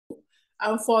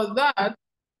And for that,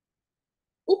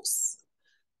 oops.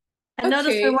 I noticed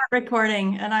we Okay. weren't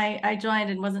recording, and I joined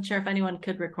and wasn't sure if anyone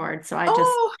could record, so I just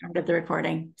Oh, started the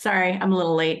recording. Sorry, I'm a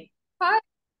little late. hi,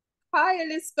 hi,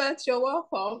 Elizabeth. You're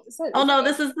welcome. Is that Oh no,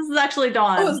 Elizabeth? this is actually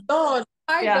Oh, it's Dawn. Dawn.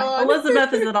 Hi, Yeah, Dawn.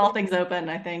 Elizabeth is at All Things Open,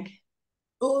 I think.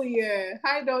 Oh, yeah.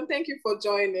 Hi, Dawn. Thank you for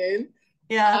joining.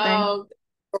 Yeah, thanks.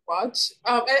 So much.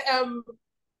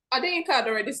 I think I had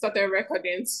already started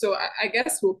recording, so I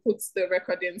guess we'll put the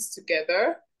recordings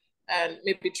together and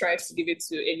maybe try to give it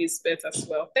to Elizabeth as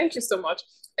well. Thank you so much.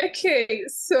 Okay,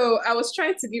 so I was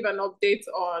trying to give an update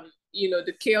on,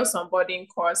 the Chaos Onboarding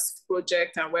course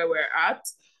project and where we're at.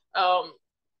 Um,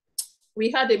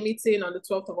 we had a meeting on the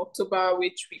 12th of October,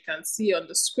 which we can see on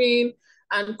the screen.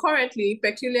 And currently,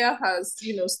 Peculiar has,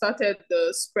 started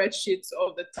the spreadsheet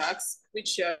of the tasks, which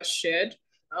she has shared,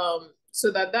 so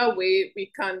that way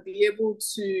we can be able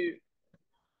to,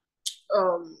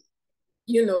 um,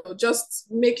 just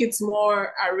make it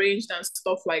more arranged and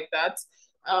stuff like that.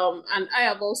 And I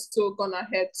have also gone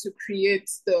ahead to create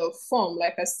the form,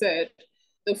 like I said,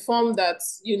 the form that,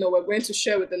 we're going to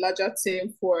share with the larger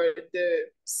team for the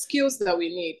skills that we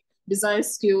need, design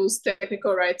skills,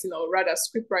 technical writing, or rather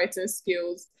script writing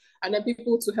skills, and then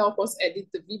people to help us edit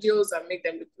the videos and make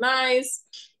them look nice.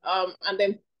 And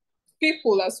then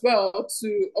people as well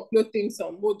to upload things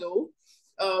on Moodle.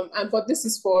 But this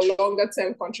is for longer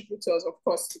term contributors, of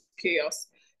course, to CHAOSS.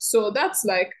 So that's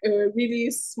like a really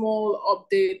small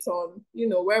update on,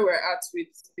 where we're at with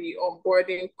the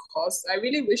onboarding course. I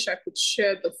really wish I could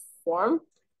share the form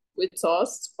with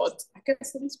us, but I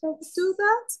guess I didn't probably do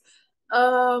that.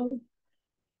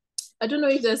 I don't know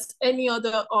if there's any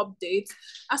other update.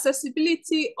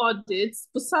 Accessibility audits.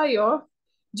 Busayo,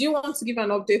 do you want to give an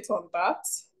update on that?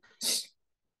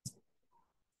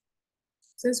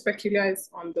 Since Peculiar is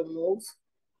on the move.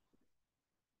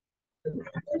 I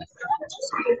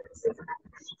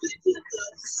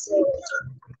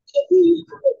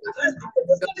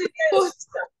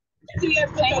think you're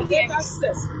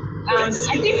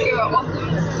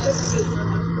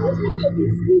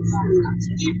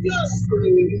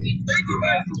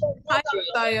Hi,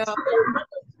 Saya.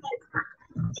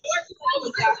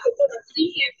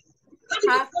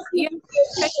 Hi. Yeah.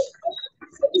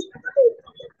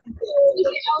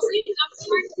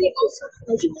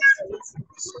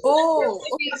 Oh,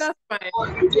 okay, that's fine.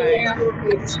 That's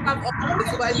fine. Have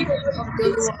updates, but I think I'm the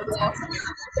only one talking.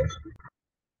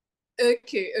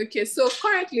 Okay. So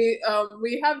currently,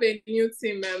 we have a new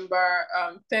team member.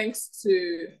 Thanks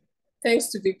to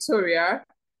Victoria.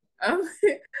 Um,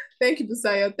 thank you,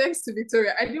 Busaya. Thanks to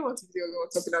Victoria. I didn't want to be the only one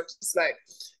talking. I'm just like,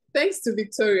 thanks to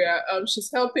Victoria.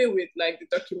 She's helping with like the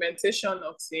documentation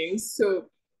of things. So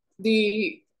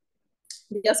the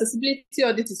accessibility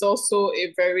audit is also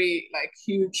a very like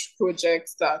huge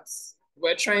project that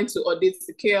we're trying to audit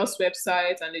the CHAOSS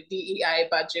website and the DEI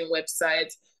badging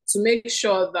website to make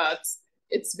sure that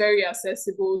it's very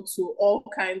accessible to all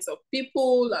kinds of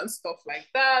people and stuff like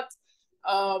that.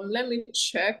 Let me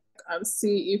check and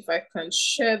see if I can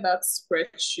share that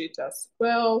spreadsheet as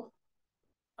well.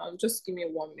 Just give me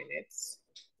 1 minute.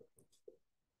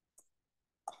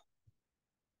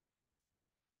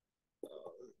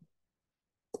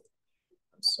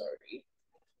 I'm sorry.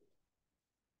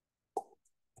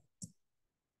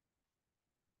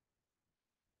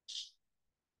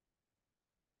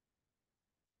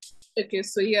 Okay,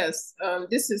 so yes,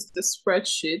 this is the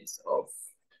spreadsheet of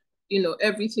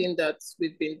everything that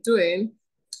we've been doing.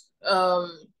 Our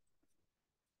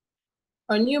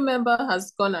new member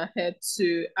has gone ahead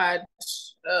to add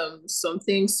some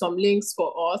links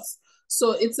for us.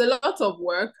 So it's a lot of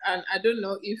work, and I don't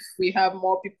know if we have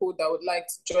more people that would like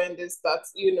to join this that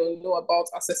know about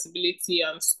accessibility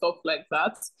and stuff like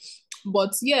that.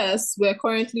 But yes, we're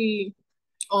currently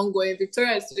ongoing.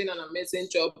 Victoria is doing an amazing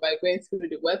job by going through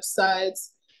the website,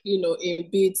 in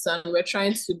bits, and we're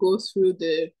trying to go through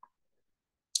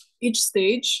each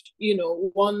stage,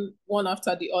 one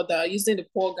after the other, using the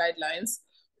POUR guidelines.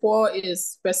 POUR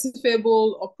is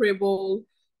specifiable, operable,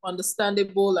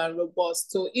 understandable, and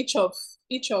robust. So each of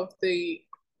the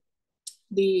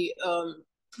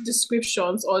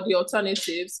descriptions or the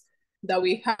alternatives that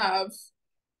we have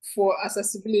for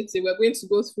accessibility, we're going to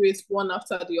go through it one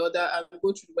after the other and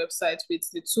go through the website with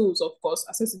the tools, of course,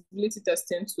 accessibility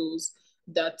testing tools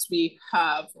that we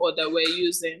have or that we're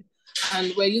using.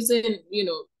 And we're using,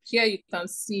 here you can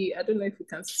see, I don't know if you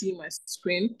can see my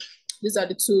screen. These are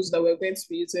the tools that we're going to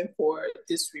be using for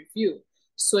this review.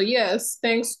 So yes,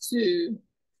 thanks to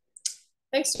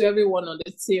everyone on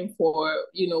the team for,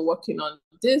 working on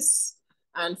this,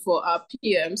 and for our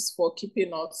PMs for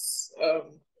keeping us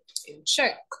in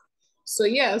check. So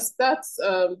yes, that's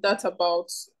about,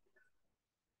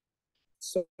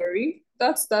 sorry,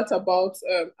 that's about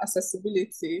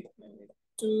accessibility.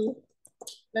 Do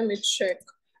let me check.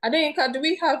 Adenka, do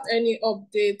we have any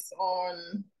updates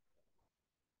on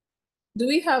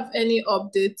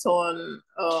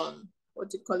what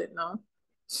do you call it now?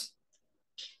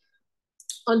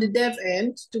 On the dev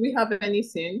end, do we have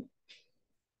anything?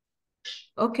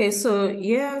 Okay, so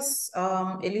yes,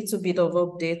 a little bit of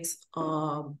update.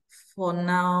 For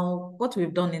now, what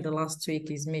we've done in the last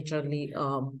week is majorly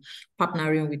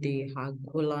partnering with the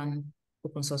Hagolan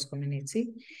open source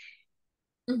community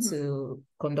to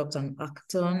conduct an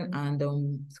hackathon, and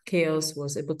CHAOSS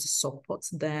was able to support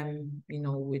them,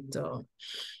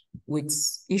 with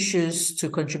issues to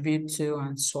contribute to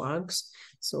and swags.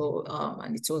 So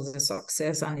and it was a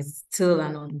success, and it's still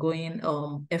an ongoing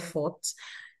effort.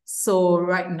 So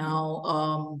right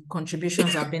now,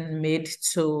 contributions have been made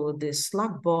to the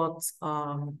Slack bot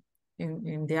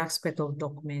in the aspect of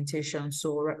documentation.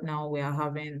 So right now we are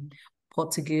having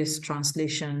Portuguese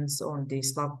translations on the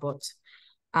Slack bot.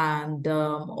 And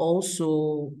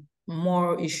also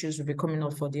more issues will be coming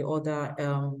up for the other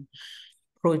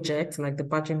projects like the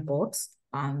badging bots,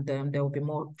 and there will be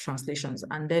more translations.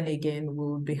 And then again,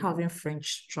 we'll be having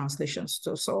French translations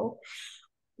too. So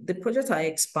the projects are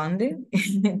expanding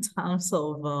in terms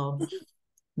of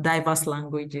diverse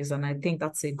languages, and I think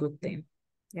that's a good thing.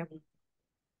 Yeah.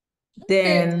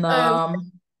 Then,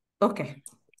 okay.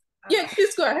 Yeah,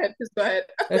 please go ahead. Please go ahead.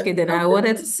 Okay, then I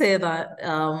wanted to say that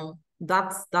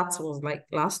that was like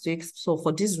last week. So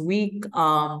for this week,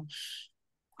 I'll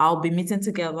be meeting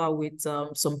together with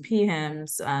some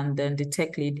PMs and then the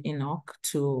tech lead Enoch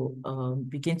to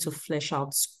begin to flesh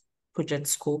out project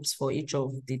scopes for each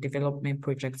of the development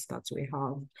projects that we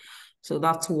have. So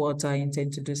that's what I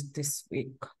intend to do this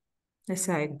week. Let's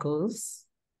see how it goes.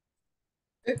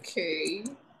 Okay.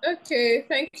 Okay.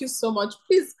 Thank you so much.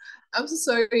 Please, I'm so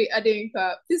sorry,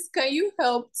 Adenka. Please, can you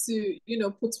help to,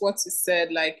 put what you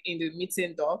said like in the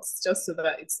meeting docs, just so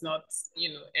that it's not,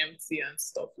 empty and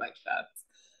stuff like that.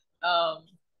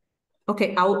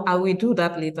 Okay, I will do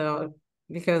that later,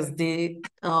 because the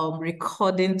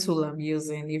recording tool I'm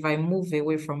using, if I move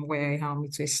away from where I am,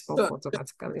 it will stop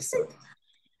automatically. So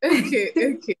okay.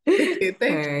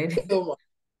 Thank you so much.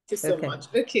 Thank you so much.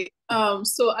 Okay.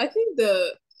 So I think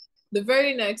the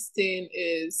very next thing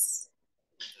is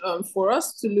for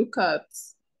us to look at,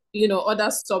 other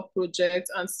sub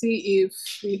projects and see if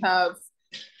we have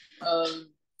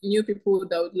new people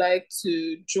that would like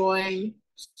to join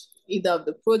either of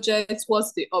the projects.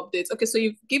 What's the updates? Okay, so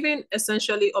you've given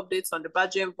essentially updates on the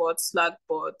badging bot, Slack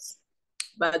bot,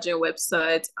 badging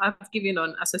website. I've given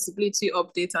on accessibility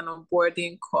update and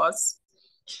onboarding course.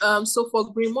 So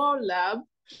for Grimoire Lab,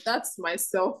 that's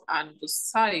myself and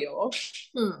Busayo.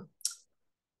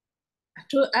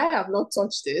 I have not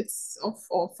touched it,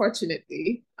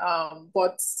 unfortunately.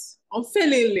 But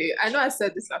unfailingly, I know I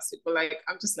said this last week, but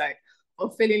I'm just like,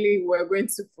 unfailingly, we're going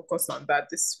to focus on that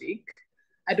this week.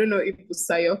 I don't know if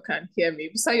Busayo can hear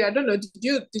me. Busayo, I don't know, did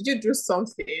you do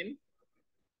something?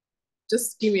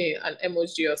 Just give me an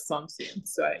emoji or something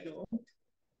so I know.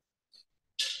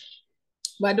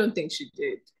 But I don't think she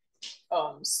did.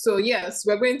 So yes,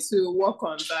 we're going to work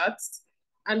on that.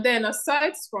 And then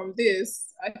aside from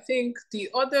this, I think this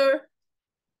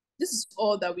is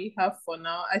all that we have for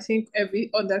now. I think every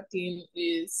other thing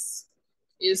is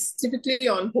typically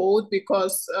on hold,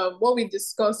 because what we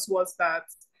discussed was that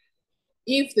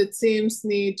if the teams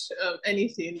need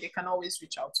anything, they can always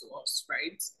reach out to us,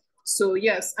 right? So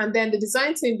yes, and then the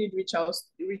design team did reach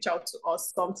out to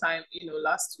us sometime,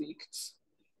 last week,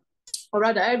 or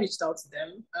rather, I reached out to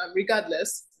them.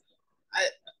 Regardless,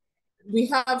 we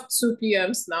have 2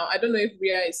 PMs now. I don't know if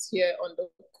Ria is here on the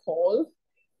call.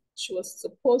 She was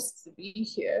supposed to be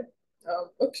here.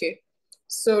 Okay.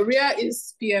 So Ria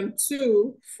is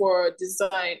PM2 for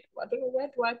design. I don't know, where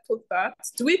do I put that?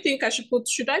 Do we think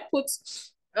should I put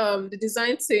the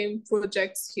design team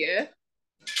projects here?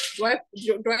 Do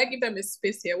I give them a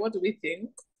space here? What do we think?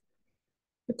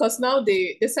 Because now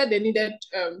they said they needed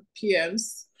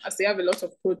PMs, as they have a lot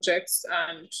of projects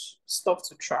and stuff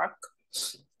to track.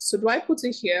 So do I put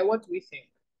it here? What do we think?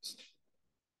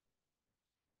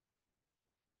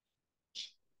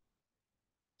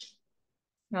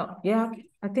 No, yeah,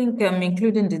 I think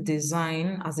including the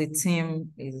design as a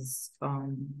team is I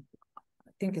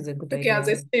think is a good idea.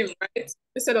 Okay, as a team, right?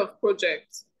 Instead of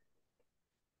project.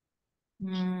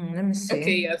 Let me see.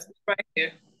 Okay, yes, it's right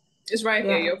here. It's right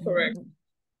here, you're correct.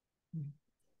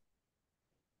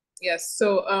 Yes,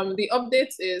 so the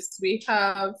update is we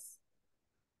have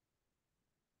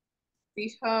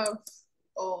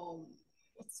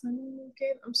What's her name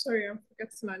again? I'm sorry, I'm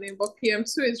forgetting her name. But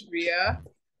PM2 is Ria.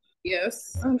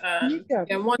 Yes. And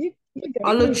PM1.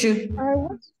 Oluchi. I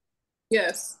want.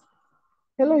 Yes.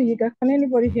 Hello, Yiga. Can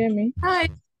anybody hear me? Hi.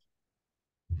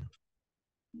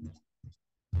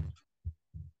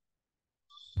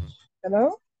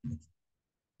 Hello?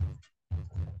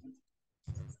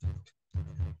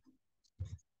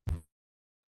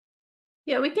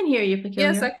 Yeah, we can hear you,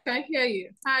 Peculiar. Yes, I can hear you.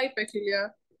 Hi,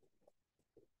 Peculiar.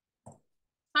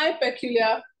 Hi,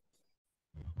 Peculiar.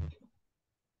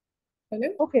 Hello?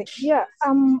 Okay, yeah.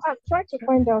 I'm trying to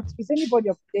find out, is anybody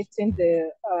updating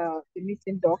the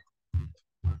meeting doc?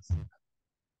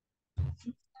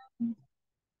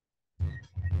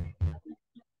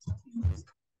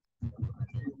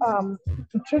 I'm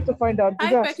trying to find out, did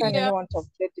Hi, you assign Peculiar. anyone to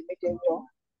update the meeting doc?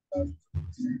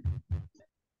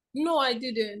 No, I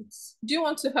didn't. Do you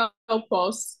want to help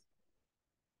us?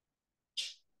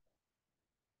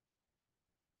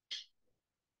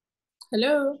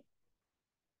 Hello?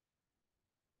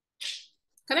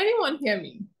 Can anyone hear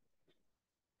me?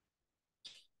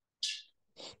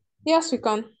 Yes, we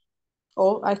can.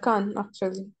 Oh, I can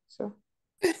actually. So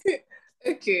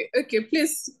Okay,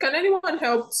 please, can anyone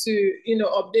help to,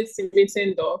 update the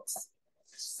meeting docs?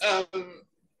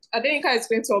 Adenika is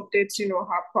going to update,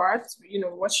 her part,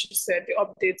 what she said, the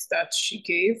updates that she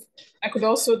gave. I could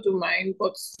also do mine,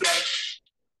 but like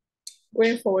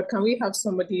going forward, can we have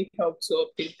somebody help to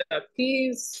update that,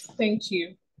 please? Thank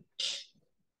you.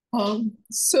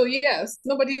 So yes,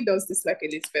 nobody does this like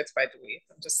Elizabeth, by the way.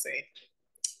 I'm just saying.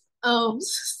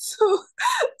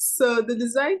 So the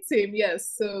design team,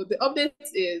 yes. So the update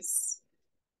is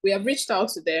we have reached out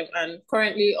to them, and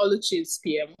currently Oluchi is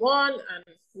PM1 and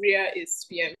Ria is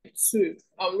PM2.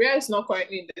 Ria is not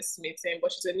currently in this meeting,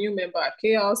 but she's a new member at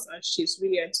CHAOSS and she's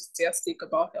really enthusiastic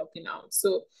about helping out.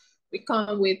 So we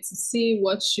can't wait to see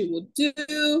what she will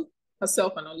do,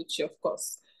 herself and Oluchi, of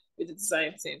course, with the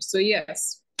design team. So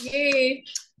yes, yay.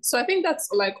 So I think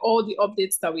that's like all the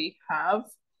updates that we have.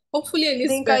 Hopefully Adinka, you're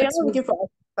Elizabeth not will... looking for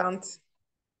assistant.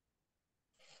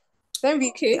 Then we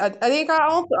Okay. Adinka, I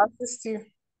want to assist you.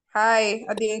 Hi,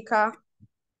 Adinka.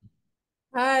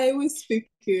 Hi, we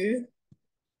speaking.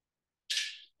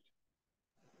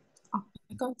 Oh,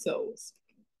 I can't tell.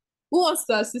 Who wants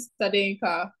to assist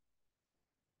Adenka?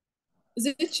 Is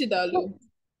it Chidalu?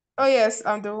 Oh yes,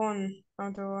 I'm the one.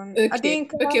 I'm the one. Okay.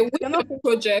 Adinka, Okay, which you're of not the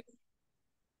project?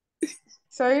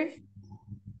 sorry.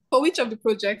 For which of the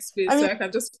projects, please? I So mean I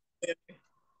can just...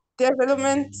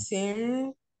 development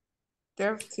team,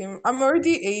 dev team. I'm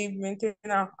already a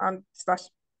maintainer and slash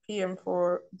PM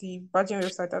for the badging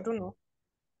website. I don't know.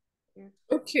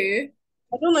 Okay.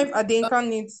 I don't know if Adinka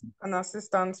needs an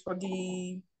assistant for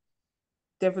the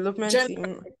development Gen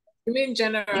team. You mean Yeah,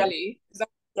 generally?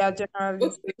 yeah, generally.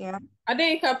 Okay. Yeah.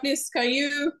 Adenka, please, can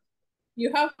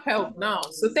you have help now?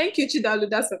 So thank you, Chidalu.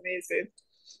 That's amazing.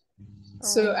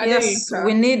 So Yes, we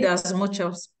Adenka. need as much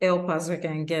of help as we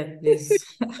can get, please.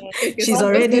 Okay, so She's I'm just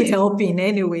already going to... helping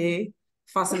anyway,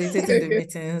 facilitating the Okay.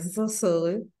 meetings.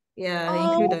 So yeah,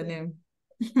 include Oh, her name.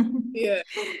 Yeah.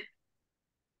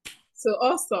 So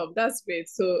awesome. That's great.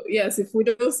 So yes, if we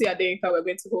don't see Adenka, we're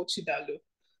going to hold Chidalu.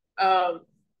 Um, no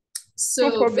so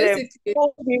problem. basically,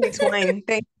 Hold me with wine.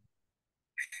 Thank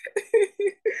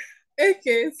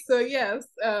okay, so yes,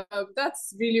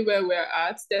 that's really where we're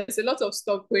at. There's a lot of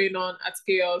stuff going on at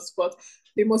CHAOSS, but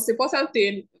the most important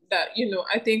thing that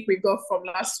I think we got from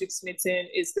last week's meeting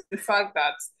is the fact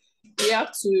that we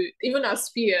have to, even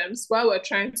as PMs, while we're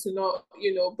trying to not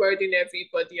burden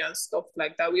everybody and stuff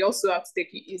like that, we also have to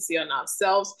take it easy on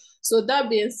ourselves. So that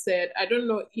being said, I don't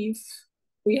know if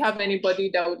we have anybody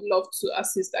that would love to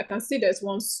assist. I can see there's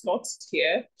one slot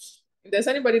here. If there's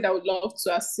anybody that would love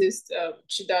to assist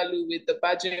Chidalu with the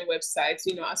badging website,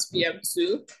 as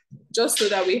PM2, just so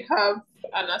that we have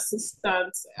an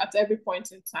assistant at every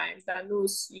point in time that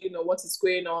knows, what is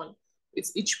going on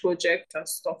with each project and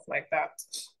stuff like that.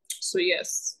 So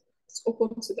yes, it's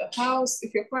open to the house.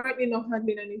 If you're currently not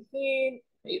handling anything,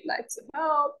 you'd like to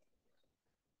help,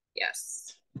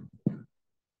 yes.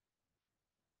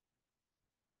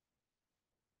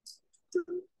 So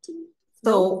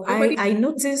Nobody. I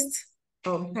noticed,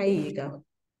 hi Yiga.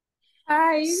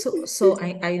 Hi. So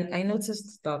I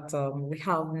noticed that we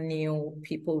have new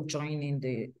people joining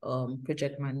the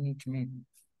project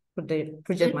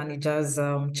managers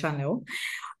channel,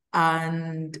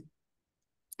 and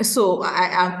so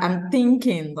I'm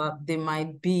thinking that they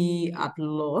might be at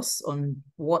loss on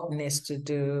what next to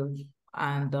do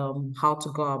and how to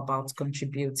go about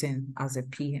contributing as a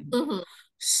PM. Mhm.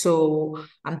 So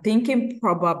I'm thinking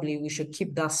probably we should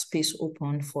keep that space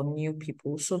open for new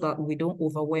people so that we don't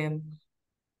overwhelm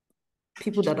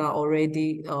people that are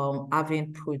already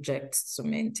having projects to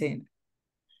maintain.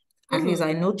 At least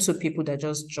I know 2 people that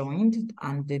just joined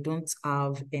and they don't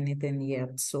have anything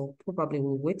yet. So probably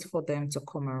we'll wait for them to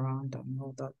come around and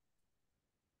all that.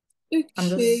 I'm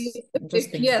just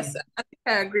thinking. Yes, I think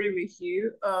I agree with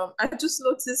you. I just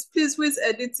noticed, please, who is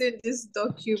editing this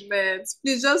document?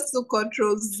 Please just do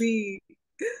Control Z.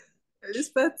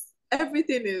 Elizabeth,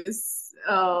 everything is,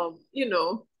 you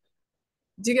know,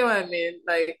 do you get what I mean?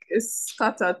 Like, it's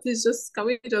scattered. Please just, can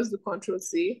we just do Control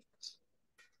Z?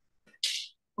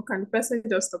 Or can the person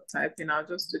just stop typing? I'll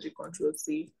just do the Control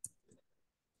Z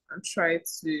and try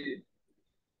to.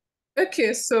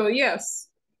 Okay, so yes.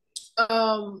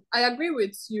 I agree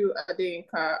with you,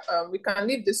 Adeyinka. We can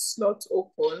leave the slot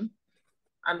open,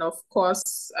 and of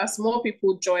course, as more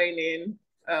people join in,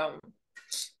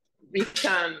 we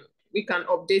can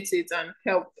update it and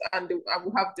help, and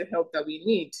we'll have the help that we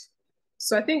need.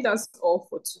 So I think that's all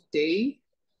for today.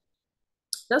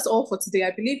 That's all for today.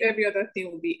 I believe every other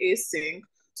thing will be async.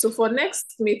 So for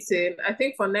next meeting, I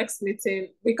think for next meeting,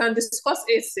 we can discuss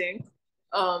async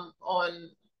on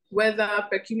whether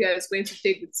Peculiar is going to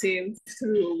take the team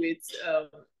through with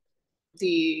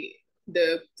the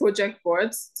project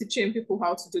boards, teaching people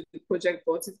how to do the project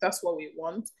boards, if that's what we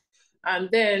want. And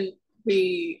then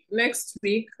next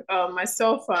week,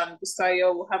 myself and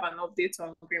Busayo will have an update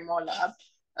on Grimoire Lab,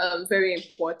 very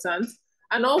important.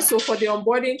 And also for the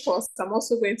onboarding course, I'm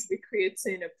also going to be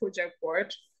creating a project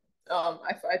board.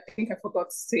 I think I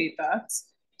forgot to say that,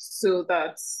 so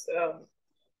that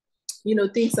you know,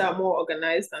 things are more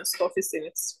organized and stuff is in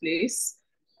its place.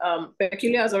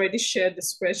 Peculiar has already shared the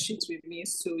spreadsheet with me,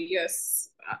 so yes,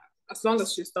 as long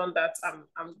as she's done that,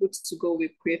 I'm good to go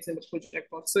with creating the project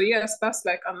board. So yes, that's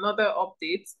like another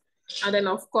update. And then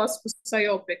of course,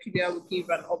 Busayo or Peculiar will give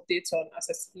an update on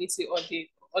accessibility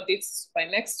audits by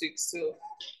next week. So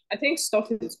I think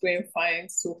stuff is going fine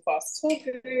so far, so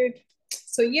good.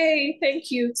 So yay, thank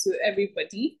you to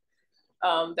everybody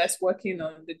that's working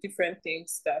on the different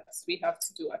things that we have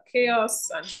to do at CHAOSS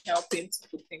and helping to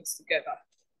put things together.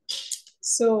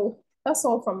 So that's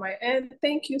all from my end.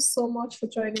 Thank you so much for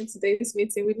joining today's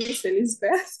meeting with Miss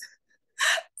Elizabeth.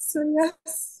 So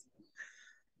yes,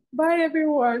 bye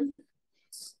everyone.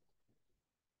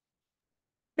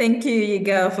 Thank you,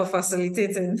 Yiga, for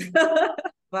facilitating.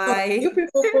 Bye. You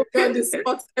people go on the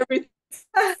spot every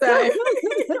time.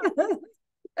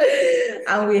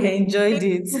 And we enjoyed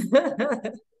it.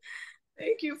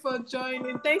 Thank you for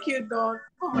joining. Thank you, Dawn.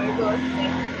 Oh my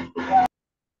God.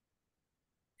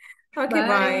 Okay,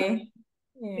 bye.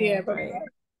 Yeah, bye.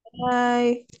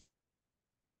 Bye.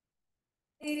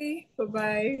 Bye.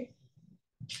 Bye-bye.